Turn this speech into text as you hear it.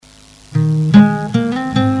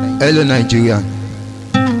Hello Nigeria,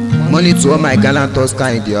 money to all my gallant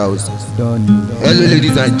Tosca in the house. Hello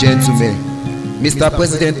ladies and gentlemen, Mr.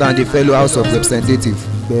 President and the fellow House of Representatives.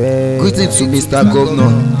 Greetings to Mr.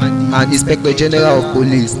 Governor and Inspector General of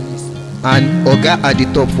Police and Oga at the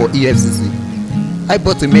top for EFCC. I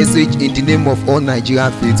brought a message in the name of all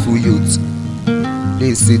Nigerian faithful youths.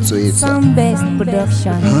 Please sit to it. Some best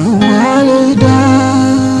production.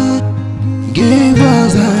 Give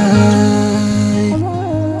us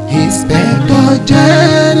Inspector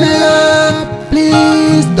General,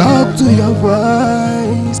 please talk to your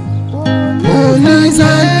voice. Police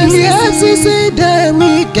and EFCC, they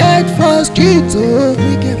wicked frustrated.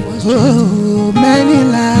 Oh, many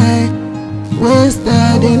lives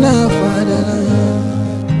wasted in our fatherland.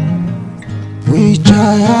 We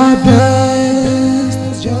try our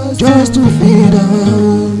best just to feed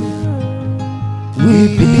them. We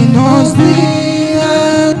been hustling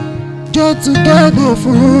just to get the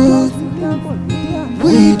food.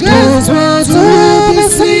 We just want to be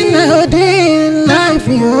seen in life,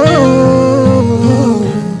 yo.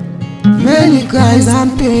 Many cries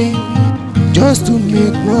and pain just to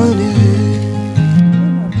make money.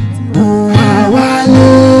 Oh, our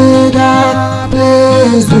leader,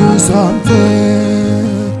 please do something.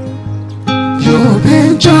 You've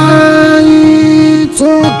been trying to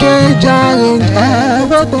get in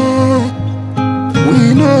everything. We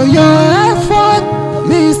know your effort,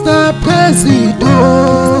 Mr. President.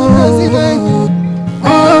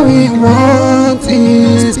 All we want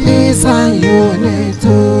is peace and unity.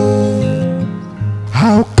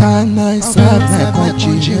 How can I serve my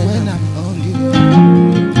country when I'm hungry?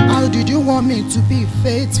 How did you want me to be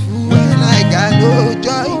faithful when I got no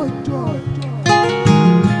joy?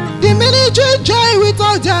 The military joy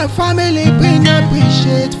without their family bring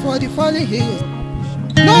appreciate for the fallen heroes.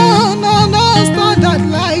 No, standard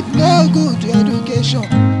life, no good education.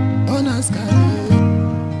 Honest career,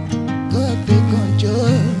 God take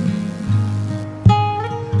control.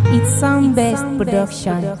 It's some best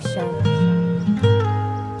production.